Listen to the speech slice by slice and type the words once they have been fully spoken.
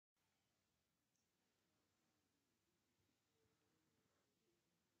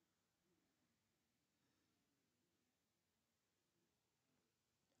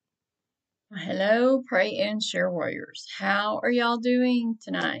Hello, pray and share warriors. How are y'all doing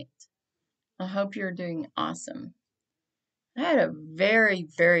tonight? I hope you're doing awesome. I had a very,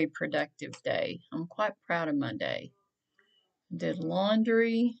 very productive day. I'm quite proud of my day. I did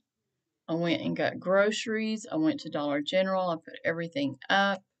laundry. I went and got groceries. I went to Dollar General. I put everything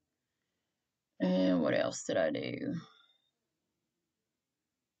up. And what else did I do?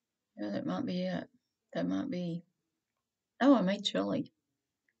 Yeah, that might be it. That might be. Oh, I made chili.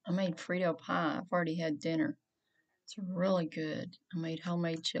 I made Frito pie. I've already had dinner. It's really good. I made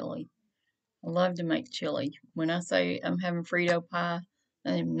homemade chili. I love to make chili. When I say I'm having Frito pie,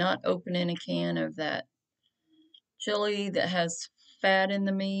 I'm not opening a can of that chili that has fat in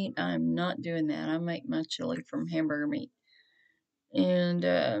the meat. I'm not doing that. I make my chili from hamburger meat. And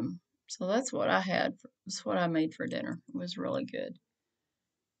so that's what I had. That's what I made for dinner. It was really good.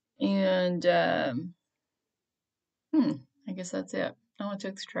 And I guess that's it. Oh, I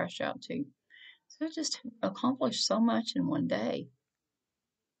took the trash out too. So I just accomplished so much in one day.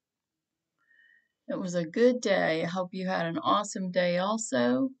 It was a good day. I hope you had an awesome day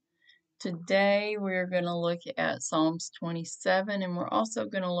also. Today we're going to look at Psalms 27, and we're also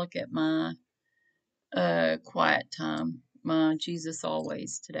going to look at my quiet time, my Jesus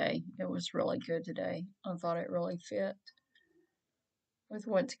Always today. It was really good today. I thought it really fit with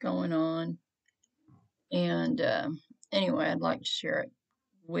what's going on. And anyway, I'd like to share it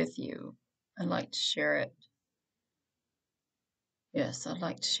with you. I'd like to share it. Yes, I'd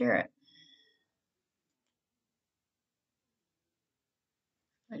like to share it.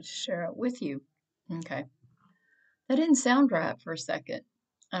 I'd like to share it with you. Okay. That didn't sound right for a second.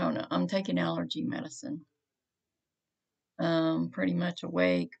 I don't know. I'm taking allergy medicine. Pretty much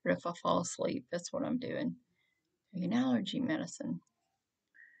awake, but if I fall asleep, that's what I'm doing. Taking allergy medicine.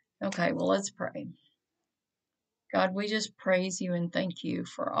 Okay, well, let's pray. God, we just praise you and thank you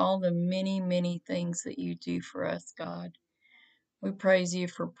for all the many, many things that you do for us, God. We praise you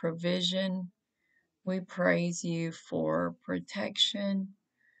for provision. We praise you for protection.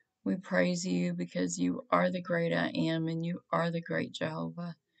 We praise you because you are the great I am and you are the great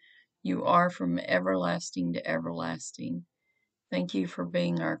Jehovah. You are from everlasting to everlasting. Thank you for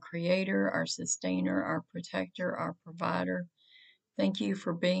being our creator, our sustainer, our protector, our provider. Thank you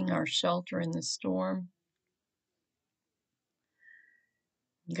for being our shelter in the storm.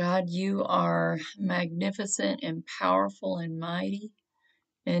 God, you are magnificent and powerful and mighty,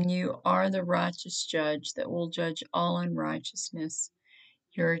 and you are the righteous judge that will judge all unrighteousness.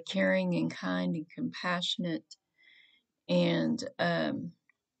 You're caring and kind and compassionate and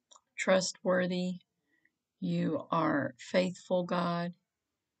trustworthy. You are faithful, God.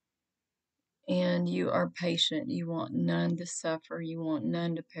 And you are patient. You want none to suffer. You want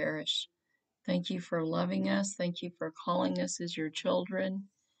none to perish. Thank you for loving us. Thank you for calling us as your children.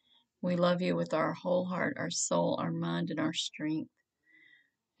 We love you with our whole heart, our soul, our mind, and our strength.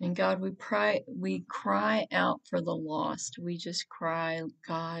 And God, we cry out for the lost. We just cry,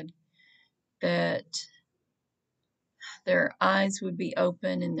 God, that their eyes would be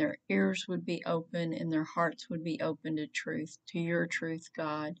open and their ears would be open and their hearts would be open to truth, to your truth,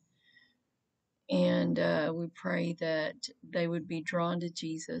 God. And we pray that they would be drawn to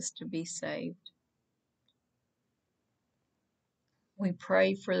Jesus to be saved. We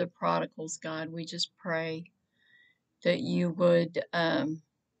pray for the prodigals, God. We just pray that you would, that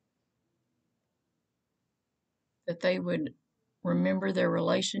they would remember their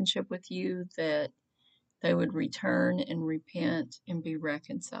relationship with you, that they would return and repent and be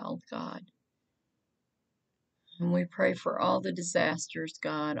reconciled, God. And we pray for all the disasters,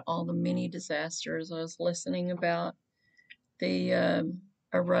 God, all the many disasters. I was listening about the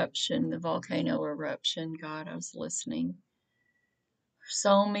eruption, the volcano eruption, God. I was listening.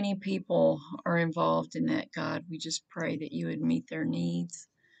 So many people are involved in that, God. We just pray that you would meet their needs,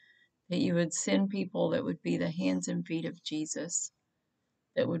 that you would send people that would be the hands and feet of Jesus,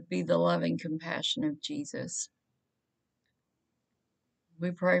 that would be the loving compassion of Jesus. We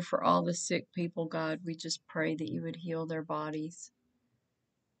pray for all the sick people, God. We just pray that you would heal their bodies.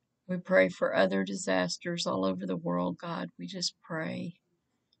 We pray for other disasters all over the world, God. We just pray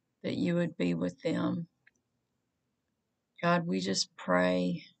that you would be with them. God, we just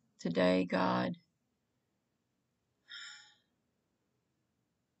pray today, God,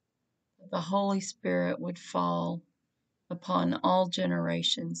 that the Holy Spirit would fall upon all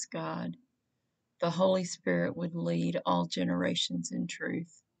generations, God. The Holy Spirit would lead all generations in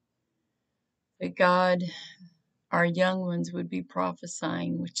truth. That God, our young ones would be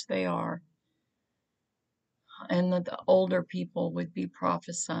prophesying, which they are, and that the older people would be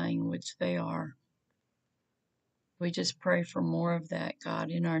prophesying, which they are. We just pray for more of that,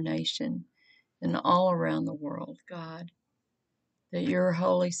 God, in our nation. and all around the world, God. That your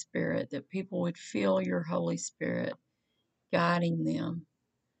Holy Spirit, that people would feel your Holy Spirit guiding them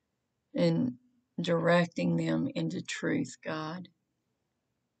and directing them into truth, God.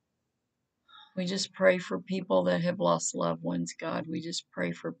 We just pray for people that have lost loved ones, God. We just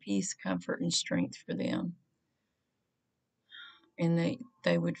pray for peace, comfort, and strength for them. And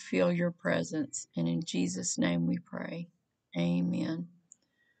they would feel your presence. And in Jesus' name we pray. Amen.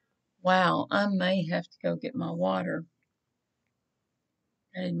 Wow, I may have to go get my water.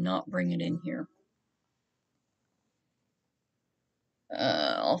 I did not bring it in here.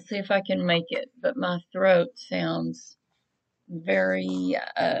 I'll see if I can make it, but my throat sounds very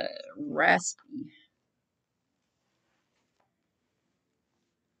raspy.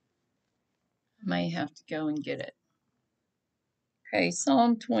 I may have to go and get it. Okay,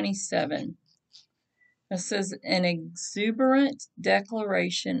 Psalm 27. It says, an exuberant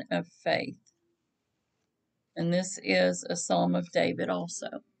declaration of faith. And this is a Psalm of David also.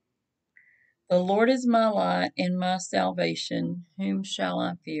 The Lord is my light and my salvation. Whom shall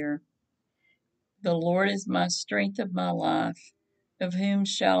I fear? The Lord is my strength of my life. Of whom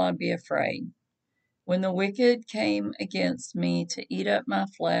shall I be afraid? When the wicked came against me to eat up my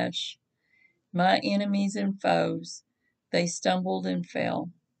flesh, my enemies and foes, they stumbled and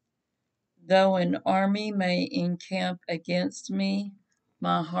fell. Though an army may encamp against me,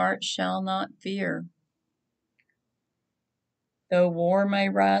 my heart shall not fear. Though war may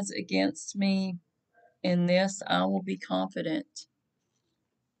rise against me, in this I will be confident.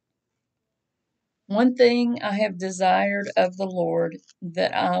 One thing I have desired of the Lord,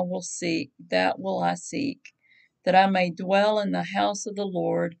 that will I seek, that I may dwell in the house of the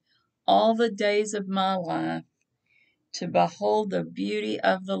Lord all the days of my life, to behold the beauty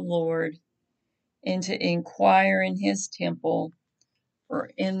of the Lord, and to inquire in his temple, for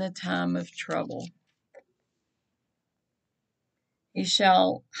in the time of trouble. He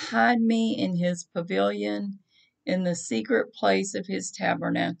shall hide me in his pavilion, in the secret place of his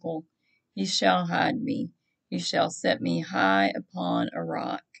tabernacle. He shall hide me. He shall set me high upon a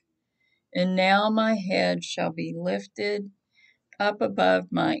rock. And now my head shall be lifted up above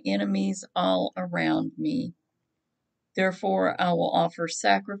my enemies all around me. Therefore I will offer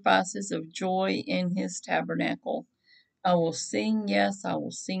sacrifices of joy in his tabernacle. I will sing, yes, I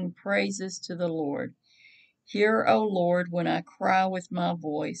will sing praises to the Lord. Hear, O Lord, when I cry with my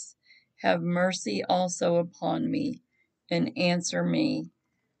voice. Have mercy also upon me, and answer me.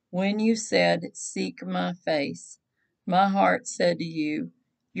 When you said, seek my face, my heart said to you,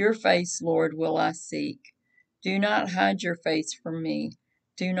 your face, Lord, will I seek. Do not hide your face from me.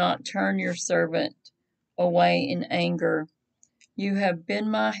 Do not turn your servant away in anger. You have been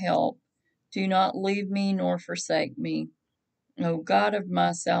my help. Do not leave me nor forsake me. O God of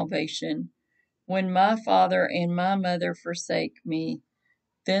my salvation, when my father and my mother forsake me,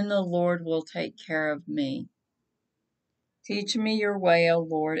 then the Lord will take care of me. Teach me your way, O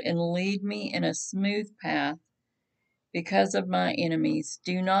Lord, and lead me in a smooth path because of my enemies.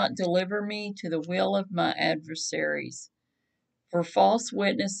 Do not deliver me to the will of my adversaries, for false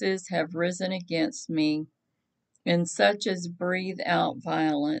witnesses have risen against me, and such as breathe out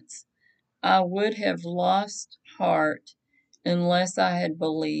violence. I would have lost heart unless I had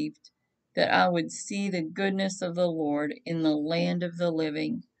believed that I would see the goodness of the Lord in the land of the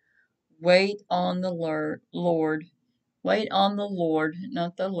living. Wait on the Lord. Wait on the Lord,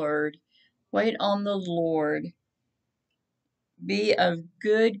 not the Lord. Wait on the Lord. Be of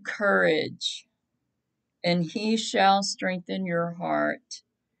good courage, and he shall strengthen your heart.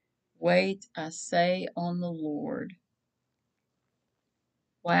 Wait, I say, on the Lord.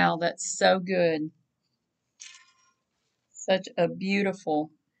 Wow, that's so good. Such a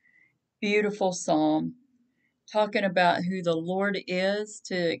beautiful, beautiful psalm, talking about who the Lord is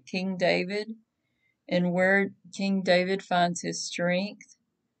to King David and where King David finds his strength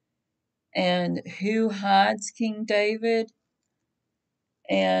and who hides King David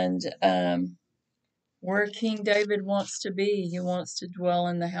and where King David wants to be. He wants to dwell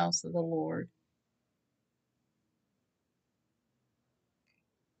in the house of the Lord.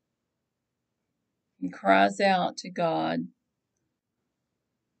 He cries out to God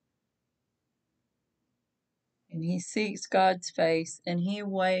and he seeks God's face and he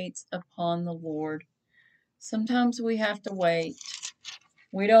waits upon the Lord. Sometimes we have to wait.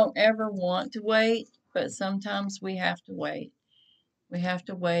 We don't ever want to wait, but sometimes we have to wait. We have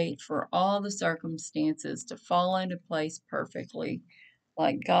to wait for all the circumstances to fall into place perfectly,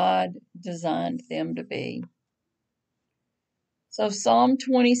 like God designed them to be. So, Psalm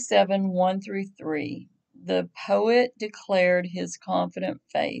 27, 1 through 3. The poet declared his confident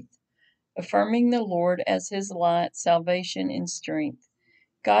faith. affirming the Lord as his light, salvation, and strength.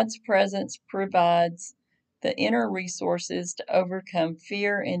 God's presence provides the inner resources to overcome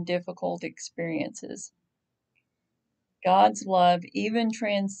fear and difficult experiences. God's love even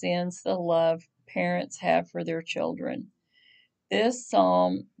transcends the love parents have for their children. This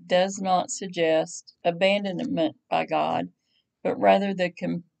psalm does not suggest abandonment by God, but rather the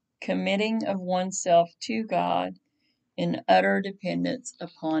committing of oneself to God in utter dependence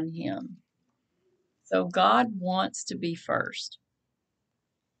upon Him. So God wants to be first.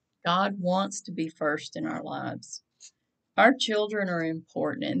 God wants to be first in our lives. Our children are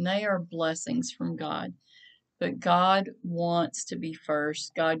important and they are blessings from God, but God wants to be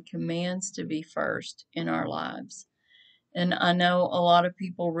first. God commands to be first in our lives. And I know a lot of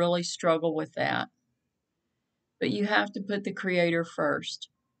people really struggle with that, but you have to put the Creator first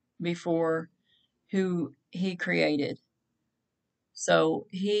before who He created. So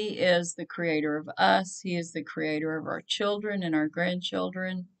He is the creator of us, He is the creator of our children and our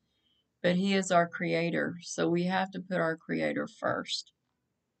grandchildren, but He is our creator. So we have to put our Creator first.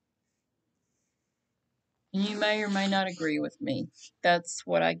 And you may or may not agree with me. That's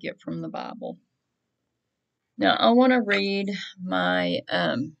what I get from the Bible. Now, I want to read my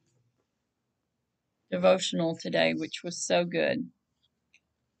devotional today, which was so good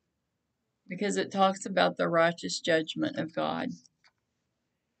because it talks about the righteous judgment of God.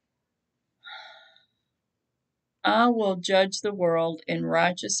 I will judge the world in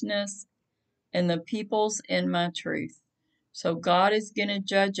righteousness and the peoples in my truth. So God is going to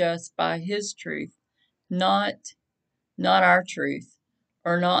judge us by His truth, not our truth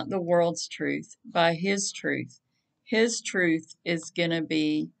or not the world's truth, by His truth. His truth is going to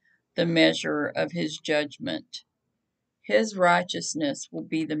be the measure of His judgment. His righteousness will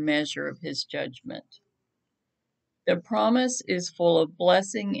be the measure of His judgment. The promise is full of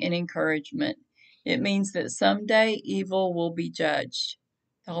blessing and encouragement. It means that someday evil will be judged.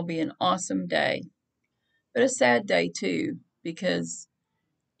 That'll be an awesome day, but a sad day too, because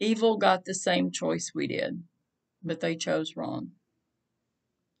evil got the same choice we did, but they chose wrong.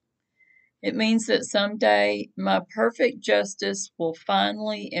 It means that someday my perfect justice will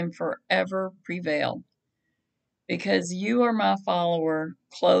finally and forever prevail. Because you are my follower,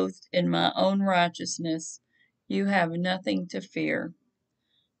 clothed in my own righteousness, you have nothing to fear.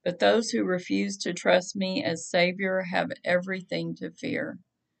 But those who refuse to trust me as Savior have everything to fear.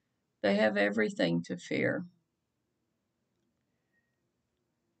 They have everything to fear.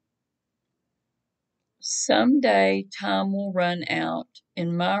 Someday time will run out,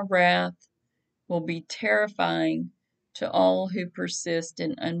 and my wrath will be terrifying to all who persist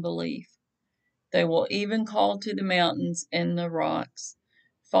in unbelief. They will even call to the mountains and the rocks,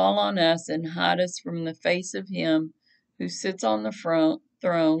 fall on us and hide us from the face of Him who sits on the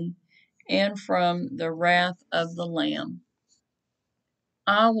throne and from the wrath of the Lamb.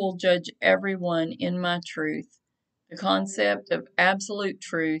 I will judge everyone in my truth. The concept of absolute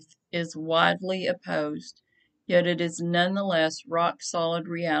truth is widely opposed, yet it is nonetheless rock solid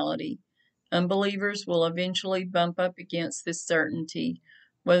reality. Unbelievers will eventually bump up against this certainty,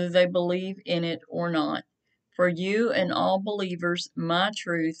 whether they believe in it or not. For you and all believers, my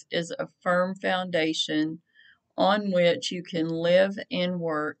truth is a firm foundation on which you can live and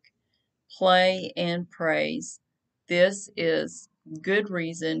work, play and praise. This is good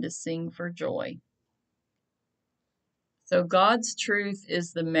reason to sing for joy. So God's truth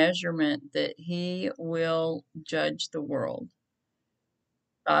is the measurement that He will judge the world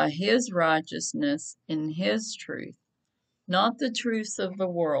by His righteousness and His truth, not the truths of the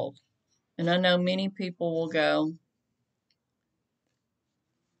world. And I know many people will go,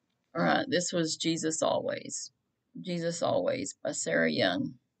 all right, this was Jesus Always. Jesus Always by Sarah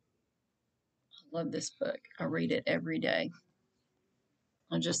Young. I love this book. I read it every day.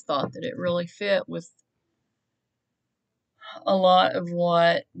 I just thought that it really fit with a lot of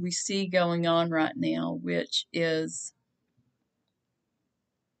what we see going on right now, which is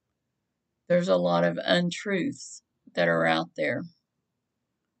there's a lot of untruths that are out there.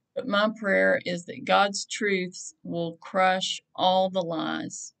 But my prayer is that God's truths will crush all the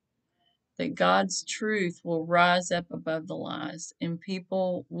lies, that God's truth will rise up above the lies, and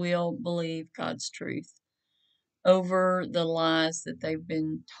people will believe God's truth over the lies that they've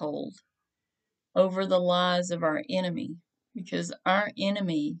been told, over the lies of our enemy, because our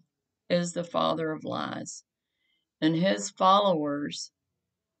enemy is the father of lies, and his followers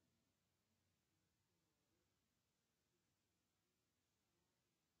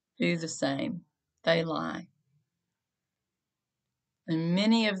do the same. They lie. And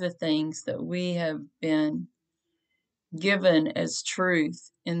many of the things that we have been given as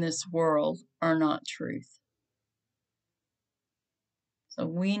truth in this world are not truth. So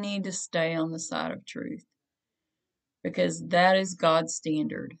we need to stay on the side of truth because that is God's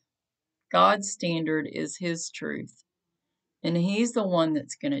standard. God's standard is His truth, and He's the one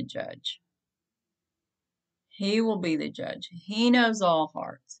that's going to judge. He will be the judge. He knows all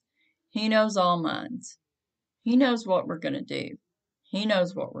hearts. He knows all minds. He knows what we're going to do. He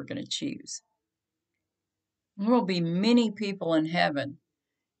knows what we're going to choose. There will be many people in heaven,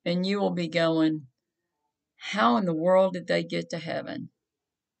 and you will be going, how in the world did they get to heaven?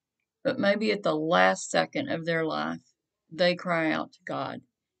 But maybe at the last second of their life, they cry out to God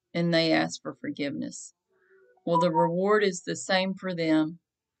and they ask for forgiveness. Well, the reward is the same for them.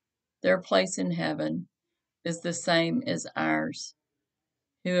 Their place in heaven is the same as ours,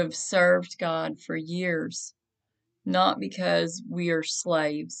 who have served God for years, not because we are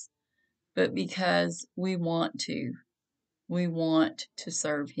slaves, but because we want to. We want to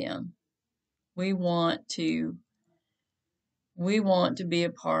serve Him. We want to be a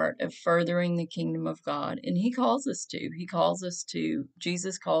part of furthering the kingdom of God. And He calls us to.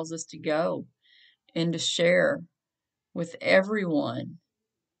 Jesus calls us to go and to share with everyone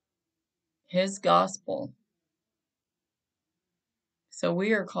His gospel. So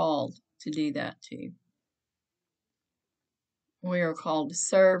we are called to do that too. We are called to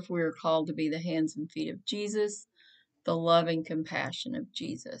serve. We are called to be the hands and feet of Jesus, the loving compassion of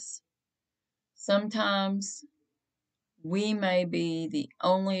Jesus. Sometimes we may be the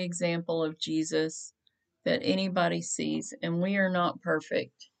only example of Jesus that anybody sees, and we are not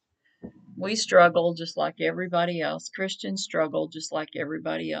perfect. We struggle just like everybody else. Christians struggle just like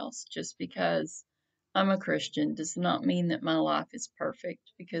everybody else. Just because I'm a Christian does not mean that my life is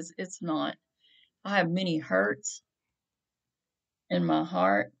perfect, because it's not. I have many hurts in my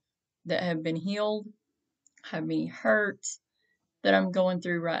heart that have been healed. I have many hurts that I'm going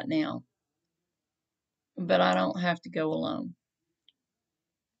through right now. But I don't have to go alone.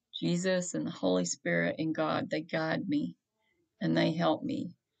 Jesus and the Holy Spirit and God, they guide me and they help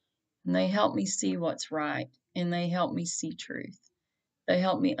me. And they help me see what's right. And they help me see truth. They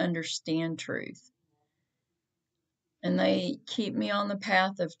help me understand truth. And they keep me on the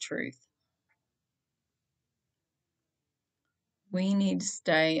path of truth. We need to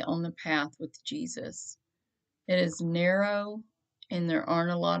stay on the path with Jesus. It is narrow and there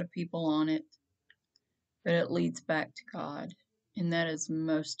aren't a lot of people on it, but it leads back to God. And that is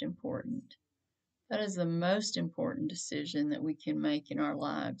most important. That is the most important decision that we can make in our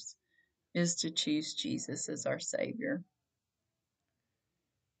lives, is to choose Jesus as our Savior.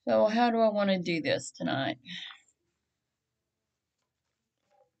 So how do I want to do this tonight?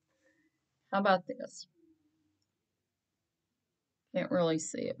 How about this? Can't really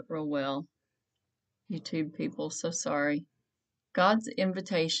see it real well. YouTube people, so sorry. God's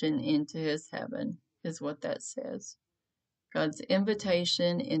invitation into His heaven is what that says. God's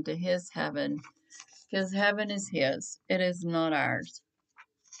invitation into His heaven, because heaven is His. It is not ours.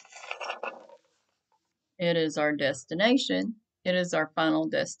 It is our destination. It is our final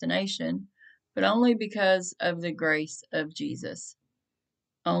destination, but only because of the grace of Jesus.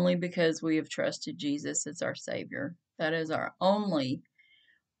 Only because we have trusted Jesus as our Savior. That is our only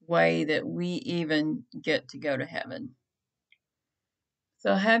way that we even get to go to heaven.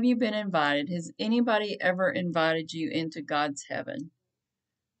 So have you been invited? Has anybody ever invited you into God's heaven?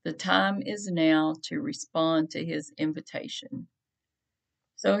 The time is now to respond to His invitation.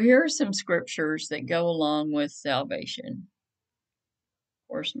 So here are some scriptures that go along with salvation. Of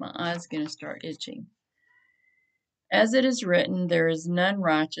course, my eye's going to start itching. As it is written, there is none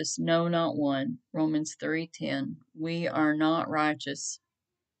righteous, no, not one. Romans 3:10. We are not righteous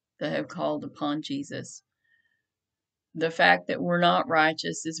that have called upon Jesus. The fact that we're not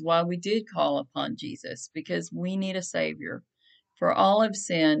righteous is why we did call upon Jesus, because we need a Savior. For all have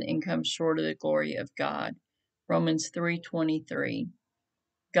sinned and come short of the glory of God. Romans 3:23.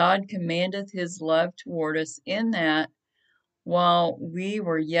 God commandeth His love toward us in that, while we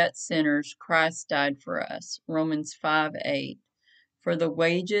were yet sinners, Christ died for us. Romans 5:8. For the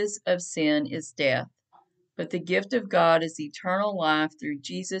wages of sin is death, but the gift of God is eternal life through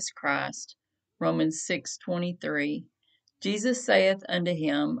Jesus Christ. Romans 6:23. Jesus saith unto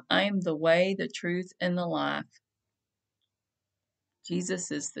him, I am the way, the truth, and the life.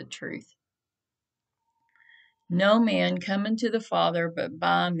 Jesus is the truth. No man come unto the Father but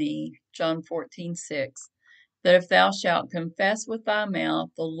by me. John 14:6. That if thou shalt confess with thy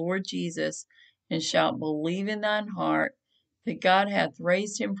mouth the Lord Jesus, and shalt believe in thine heart that God hath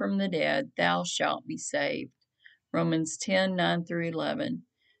raised him from the dead, thou shalt be saved. Romans 10:9-11.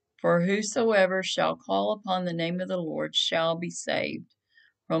 For whosoever shall call upon the name of the Lord shall be saved.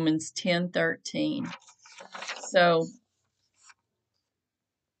 Romans 10:13. So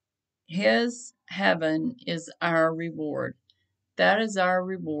his heaven is our reward. That is our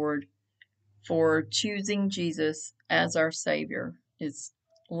reward for choosing Jesus as our Savior. It's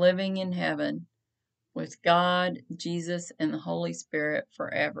living in heaven with God, Jesus, and the Holy Spirit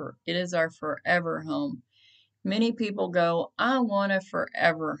forever. It is our forever home. Many people go, I want a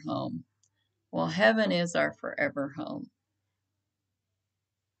forever home. Well, heaven is our forever home.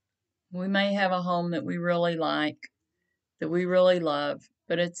 We may have a home that we really like, that we really love,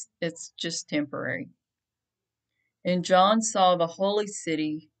 but it's just temporary. And John saw the holy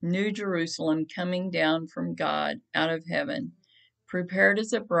city, New Jerusalem, coming down from God out of heaven, prepared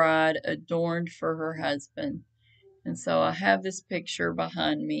as a bride adorned for her husband. And so I have this picture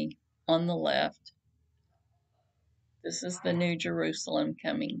behind me on the left. This is the New Jerusalem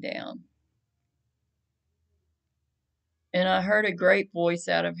coming down. And I heard a great voice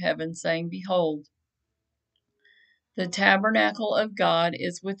out of heaven saying, Behold, the tabernacle of God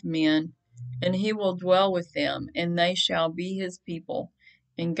is with men, and he will dwell with them, and they shall be his people,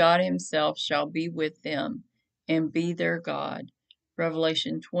 and God himself shall be with them and be their God.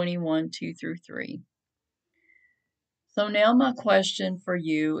 Revelation 21:2 through 3. So now my question for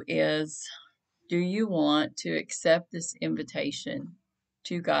you is, do you want to accept this invitation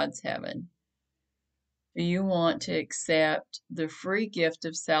to God's heaven? Do you want to accept the free gift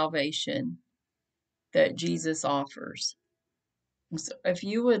of salvation that Jesus offers? So if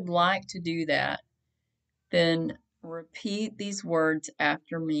you would like to do that, then repeat these words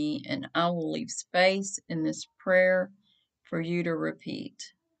after me, and I will leave space in this prayer for you to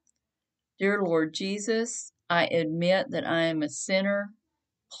repeat. Dear Lord Jesus, I admit that I am a sinner.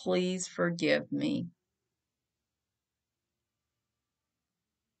 Please forgive me.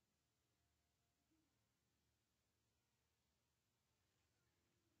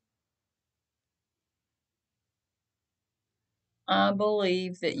 I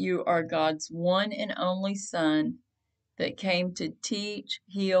believe that you are God's one and only Son that came to teach,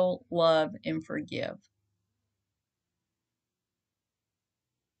 heal, love, and forgive.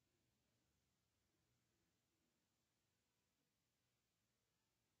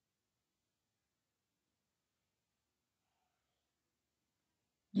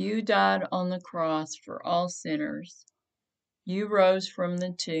 You died on the cross for all sinners. You rose from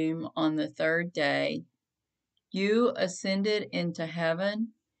the tomb on the third day. You ascended into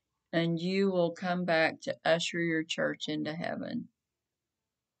heaven, and you will come back to usher your church into heaven.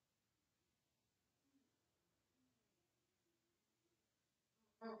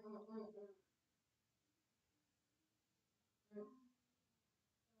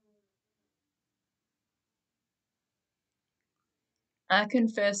 I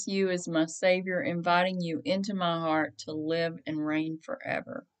confess you as my Savior, inviting you into my heart to live and reign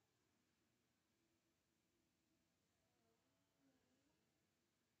forever.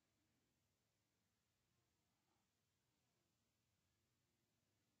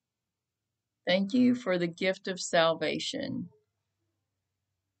 Thank you for the gift of salvation.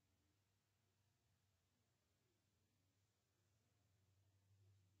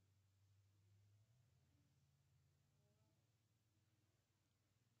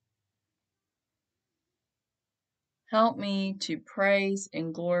 Help me to praise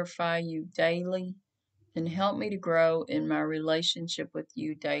and glorify you daily, and help me to grow in my relationship with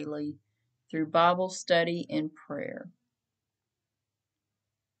you daily through Bible study and prayer.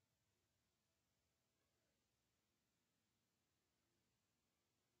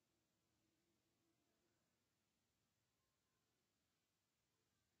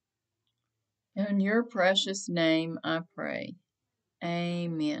 In your precious name I pray.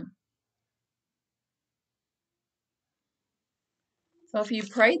 Amen. So if you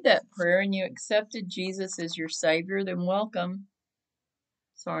prayed that prayer and you accepted Jesus as your Savior, then welcome.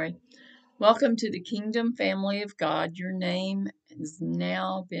 Welcome to the kingdom family of God. Your name has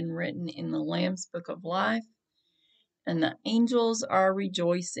now been written in the Lamb's Book of Life, and the angels are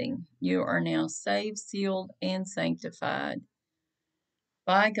rejoicing. You are now saved, sealed, and sanctified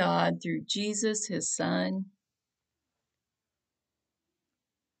by God through Jesus, his Son.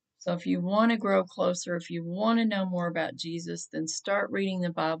 So if you want to grow closer, if you want to know more about Jesus, then start reading the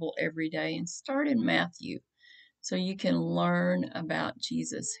Bible every day and start in Matthew so you can learn about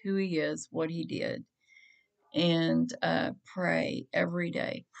Jesus, who he is, what he did, and pray every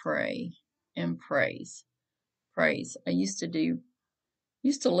day. Pray and praise. Praise. I used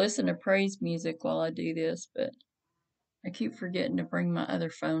to listen to praise music while I do this, but I keep forgetting to bring my other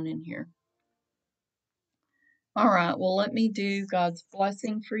phone in here. All right, well, let me do God's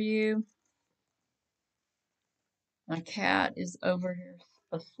blessing for you. My cat is over here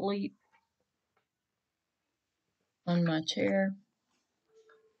asleep on my chair.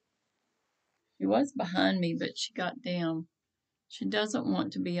 She was behind me, but she got down. She doesn't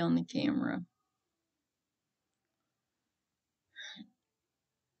want to be on the camera.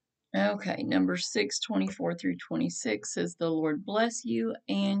 Okay, Numbers 6:24 through 26 says, The Lord bless you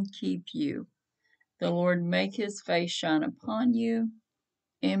and keep you. The Lord make his face shine upon you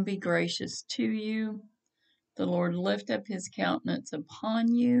and be gracious to you. The Lord lift up his countenance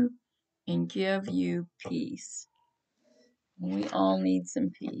upon you and give you peace. We all need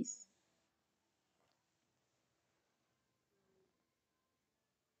some peace.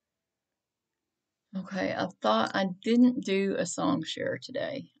 Okay, I thought I didn't do a song share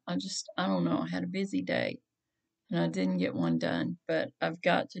today. I don't know, I had a busy day and I didn't get one done, but I've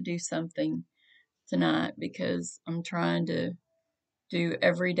got to do something tonight because I'm trying to do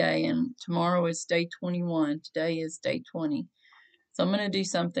every day, and tomorrow is day 21. Today is day 20. So I'm going to do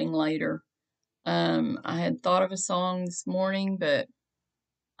something later. I had thought of a song this morning, but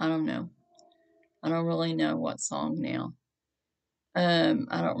I don't know. I don't really know what song now. I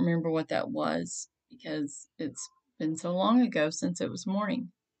don't remember what that was because it's been so long ago since it was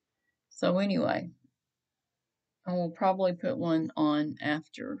morning. So anyway, I will probably put one on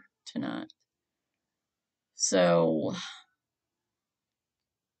after tonight. So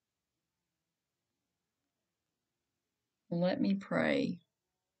let me pray.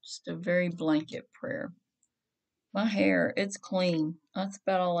 Just a very blanket prayer. My hair, it's clean. That's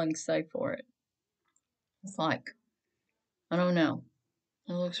about all I can say for it. It's like, I don't know.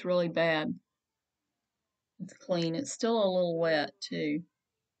 It looks really bad. It's clean. It's still a little wet too.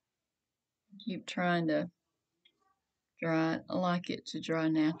 Keep trying to dry it. I like it to dry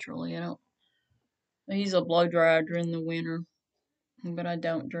naturally. I use a blow dryer during the winter, but I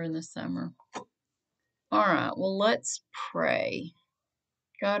don't during the summer. All right, well, let's pray.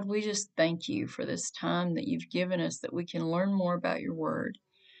 God, we just thank you for this time that you've given us that we can learn more about your word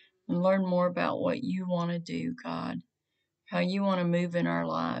and learn more about what you want to do, God, how you want to move in our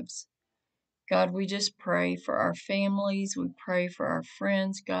lives. God, we just pray for our families. We pray for our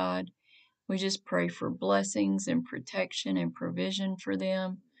friends, God. We just pray for blessings and protection and provision for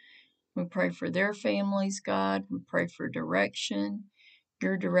them. We pray for their families, God. We pray for direction,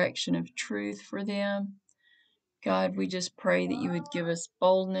 your direction of truth for them. God, we just pray that you would give us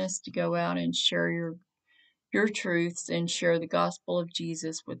boldness to go out and share your truths and share the gospel of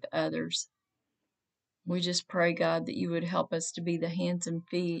Jesus with others. We just pray, God, that you would help us to be the hands and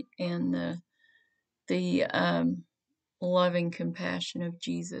feet and the loving compassion of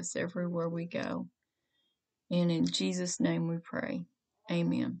Jesus everywhere we go. And in Jesus' name we pray.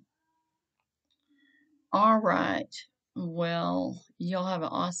 Amen. All right. Well, y'all have an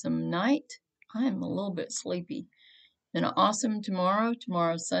awesome night. I am a little bit sleepy. And an awesome tomorrow.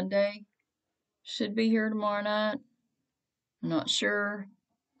 Tomorrow's Sunday. Should be here tomorrow night. I'm not sure.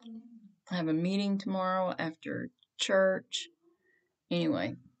 I have a meeting tomorrow after church.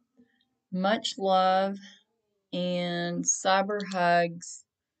 Anyway, much love and cyber hugs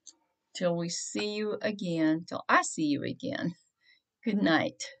till we see you again, till I see you again. Good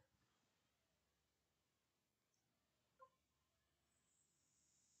night.